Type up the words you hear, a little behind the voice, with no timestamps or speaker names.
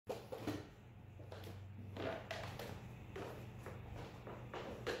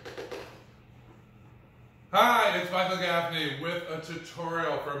Hi, it's Michael Gaffney with a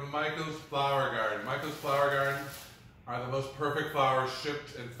tutorial for Michael's Flower Garden. Michael's Flower Garden are the most perfect flowers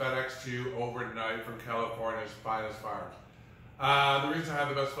shipped and FedExed to you overnight from California's finest farms. The reason I have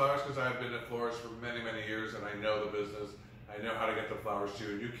the best flowers is because I've been a florist for many, many years and I know the business. I know how to get the flowers to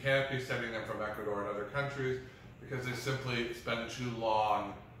you. You can't be sending them from Ecuador and other countries because they simply spend too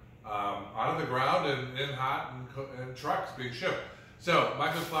long out of the ground and in hot and trucks being shipped. So,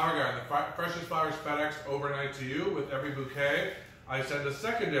 Michael's Flower Garden, the freshest flowers FedExed overnight to you with every bouquet. I send a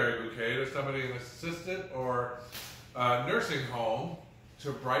secondary bouquet to somebody in an assisted or nursing home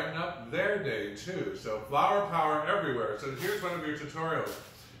to brighten up their day too. So, flower power everywhere. So, here's one of your tutorials.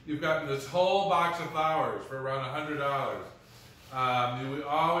 You've gotten this whole box of flowers for around $100. We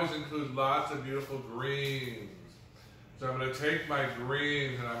always include lots of beautiful greens. So, I'm going to take my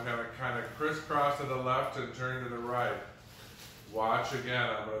greens and I'm going to kind of crisscross to the left and turn to the right. Watch again,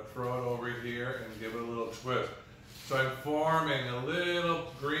 I'm going to throw it over here and give it a little twist. So I'm forming a little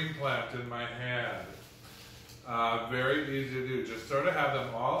green plant in my hand. Very easy to do. Just sort of have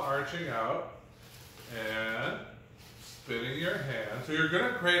them all arching out and spinning your hand. So you're going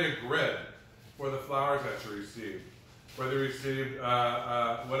to create a grid for the flowers that you receive. Whether you receive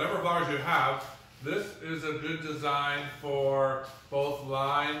whatever flowers you have, this is a good design for both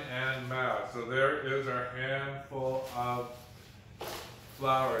line and mass. So there is our handful of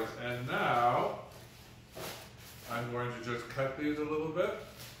flowers, and now I'm going to just cut these a little bit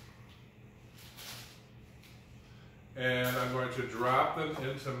and I'm going to drop them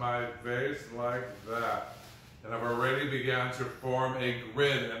into my vase like that, and I've already begun to form a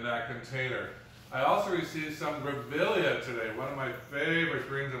grid in that container. I also received some grevillea today, one of my favorite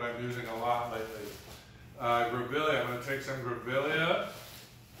greens that I'm using a lot lately. Grevillea, I'm going to take some grevillea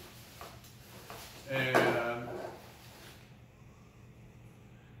and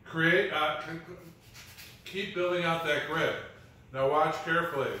keep building out that grid. Now watch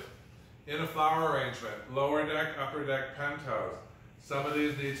carefully. In a flower arrangement, lower deck, upper deck, penthouse. Some of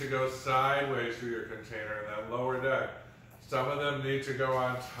these need to go sideways through your container in that lower deck. Some of them need to go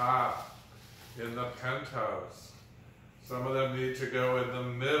on top in the penthouse. Some of them need to go in the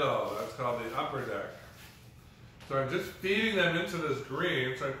middle. That's called the upper deck. So I'm just feeding them into this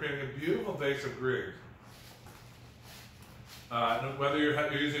green, so I'm creating a beautiful vase of greens. Whether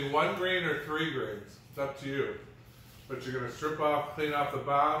you're using one green or three greens, it's up to you. But you're going to strip off, clean off the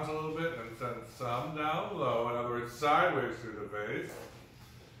bottoms a little bit and send some down low, in other words, sideways through the vase,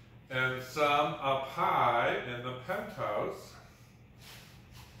 and some up high in the penthouse,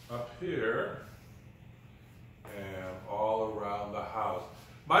 up here, and all around the house.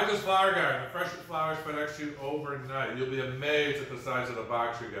 Michael's Flower Garden, the freshest flowers FedExed you overnight. You'll be amazed at the size of the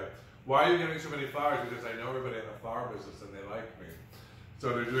box you get. Why are you getting so many flowers? Because I know everybody in the flower business and they like me.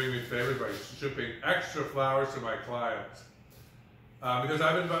 So they're doing me favors by shipping extra flowers to my clients. Because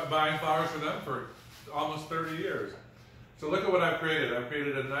I've been buying flowers for them for almost 30 years. So look at what I've created. I've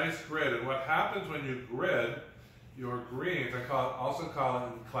created a nice grid. And what happens when you grid your greens, I also call it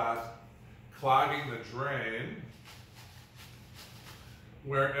in class clogging the drain.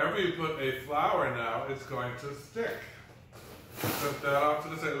 Wherever you put a flower now, it's going to stick. Put that off to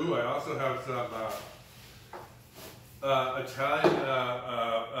the side. Ooh, I also have some Italian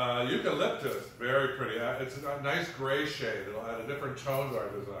eucalyptus. Very pretty. It's a nice gray shade. It'll add a different tone to our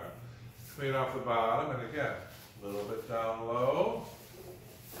design. Clean off the bottom, and again, a little bit down low.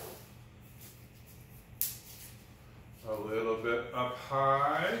 A little bit up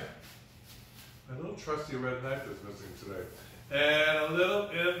high. My little trusty red knife is missing today. And a little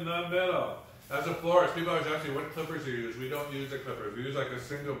in the middle. As a florist, people always ask me what clippers you use. We don't use a clipper. We use like a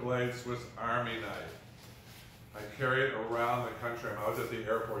single blade Swiss Army knife. I carry it around the country. I'm out at the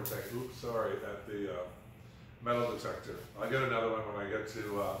airport saying, oops, sorry, at the metal detector. I'll get another one when I get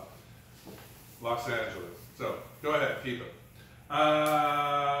to Los Angeles. So go ahead, keep it.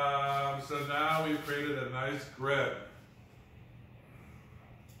 So now we've created a nice grid.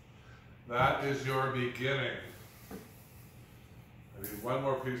 That is your beginning. I need one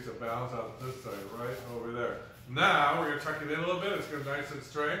more piece to balance out this side, right over there. Now, we're going to tuck it in a little bit. It's going to be nice and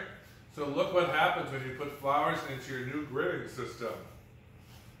straight. So look what happens when you put flowers into your new gridding system.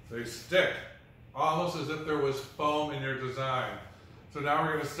 They stick, almost as if there was foam in your design. So now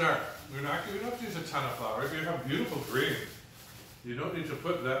we're going to start. We don't have to use a ton of flowers. You have beautiful greens. You don't need to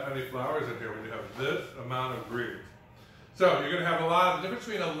put that many flowers in here when you have this amount of greens. So you're going to have the difference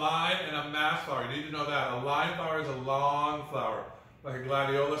between a line and a mass flower. You need to know that. A line flower is a long flower, like a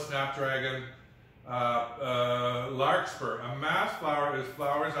gladiola, snapdragon, larkspur. A mass flower is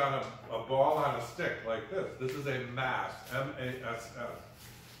flowers on a ball on a stick like this. This is a mass, M-A-S-S.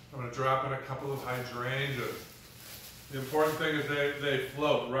 I'm going to drop in a couple of hydrangeas. The important thing is they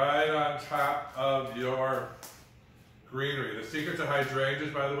float right on top of your greenery. The secret to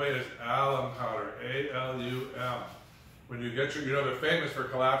hydrangeas, by the way, is alum powder, A-L-U-M. When you get your, you know they're famous for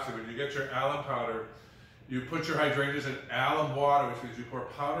collapsing. When you get your alum powder, you put your hydrangeas in alum water, which means you pour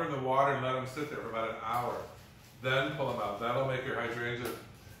powder in the water and let them sit there for about an hour. Then pull them out. That'll make your hydrangeas,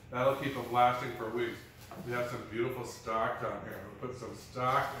 that'll keep them lasting for weeks. We have some beautiful stock down here. We'll put some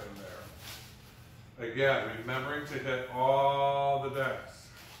stock in there. Again, remembering to hit all the decks.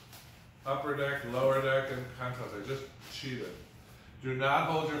 Upper deck, lower deck, and penthouse. I just cheated. Do not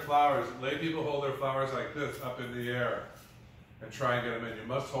hold your flowers. Lay people hold their flowers like this up in the air and try and get them in. You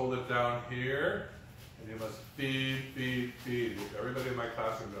must hold it down here and you must feed, feed, feed. Everybody in my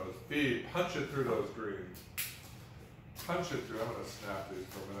classroom knows. Feed. Punch it through those greens. Punch it through. I'm going to snap these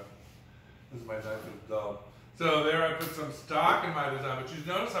for a minute. This is my knife is dull. So there I put some stock in my design, but you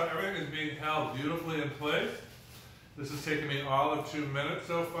notice how everything is being held beautifully in place. This has taken me all of 2 minutes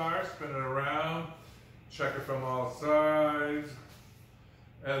so far. Spin it around, check it from all sides.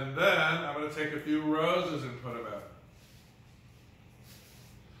 And then I'm going to take a few roses and put them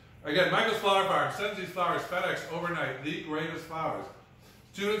in. Again, Michael's Flower Farm sends these flowers FedEx overnight, the greatest flowers.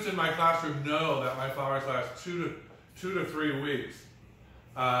 Students in my classroom know that my flowers last two to 3 weeks.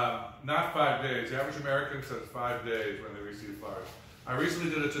 Not 5 days. The average American says 5 days when they receive flowers. I recently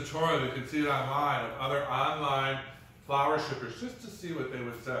did a tutorial, you can see it online, of other online flower shippers just to see what they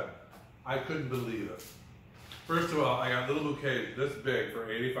would send. I couldn't believe it. First of all, I got little bouquets this big for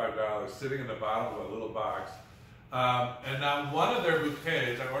 $85 sitting in the bottom of a little box. And now one of their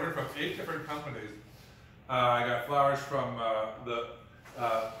bouquets, I ordered from 8 different companies. I got flowers from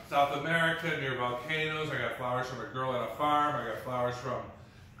South America near volcanoes. I got flowers from a girl on a farm. I got flowers from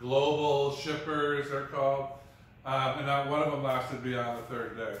global shippers, they're called. And not one of them lasted beyond the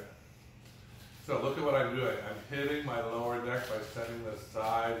 3rd day. So look at what I'm doing. I'm hitting my lower deck by sending this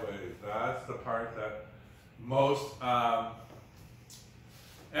sideways. That's the part that most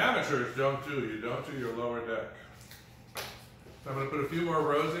amateurs don't do. You don't do your lower deck. So I'm going to put a few more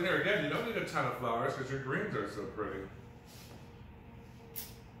rows in here. Again, you don't need a ton of flowers because your greens are so pretty.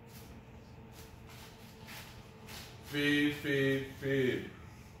 Feed, feed, feed.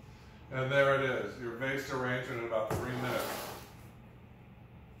 And there it is. Your vase arrangement in about 3 minutes.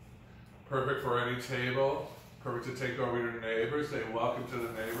 Perfect for any table. Perfect to take over your neighbors. Say welcome to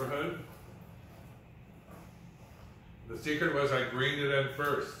the neighborhood. The secret was I greened it in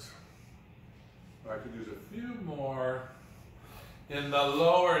first. I could use a few more in the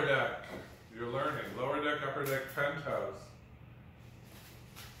lower deck. You're learning. Lower deck, upper deck, penthouse.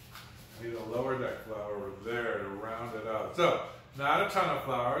 I need a lower deck flower over there to round it out. So, not a ton of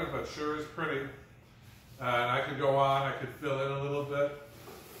flowers, but sure is pretty. And I could go on, I could fill in a little bit,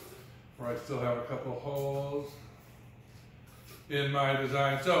 where I still have a couple holes in my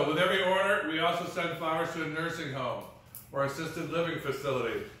design. So, with every order, we also send flowers to a nursing home or assisted living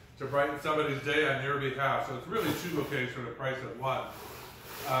facility to brighten somebody's day on your behalf. So it's really 2 bouquets for the price of 1.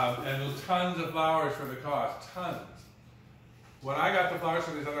 And tons of flowers for the cost, tons. When I got the flowers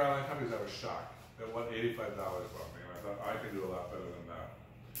from these other online companies, I was shocked at what $85 bought me. And I thought, I can do a lot better than that.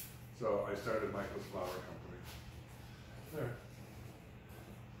 So I started Michael's Flower Company. There.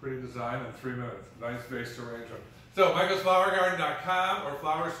 Pretty design in 3 minutes. Nice vase arrangement. So michaelsflowergarden.com or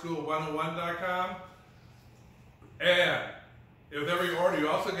flowerschool101.com. And with every order, you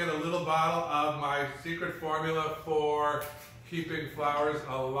also get a little bottle of my secret formula for keeping flowers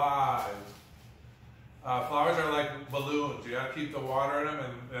alive. Flowers are like balloons. You gotta keep the water in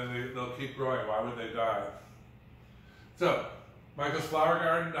them and they'll keep growing. Why would they die? So,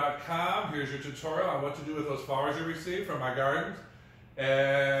 michaelsflowergarden.com. Here's your tutorial on what to do with those flowers you receive from my gardens. And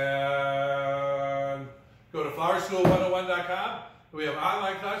go to flowerschool101.com. We have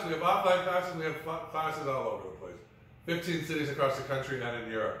online classes, we have offline classes, we have classes all over the place. 15 cities across the country and in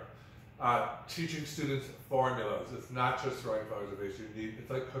Europe. Teaching students formulas. It's not just throwing flowers at vase. It's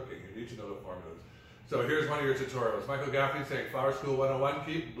like cooking. You need to know the formulas. So here's one of your tutorials. Michael Gaffney saying, Flower School 101,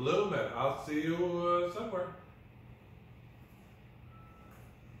 keep blooming. I'll see you somewhere.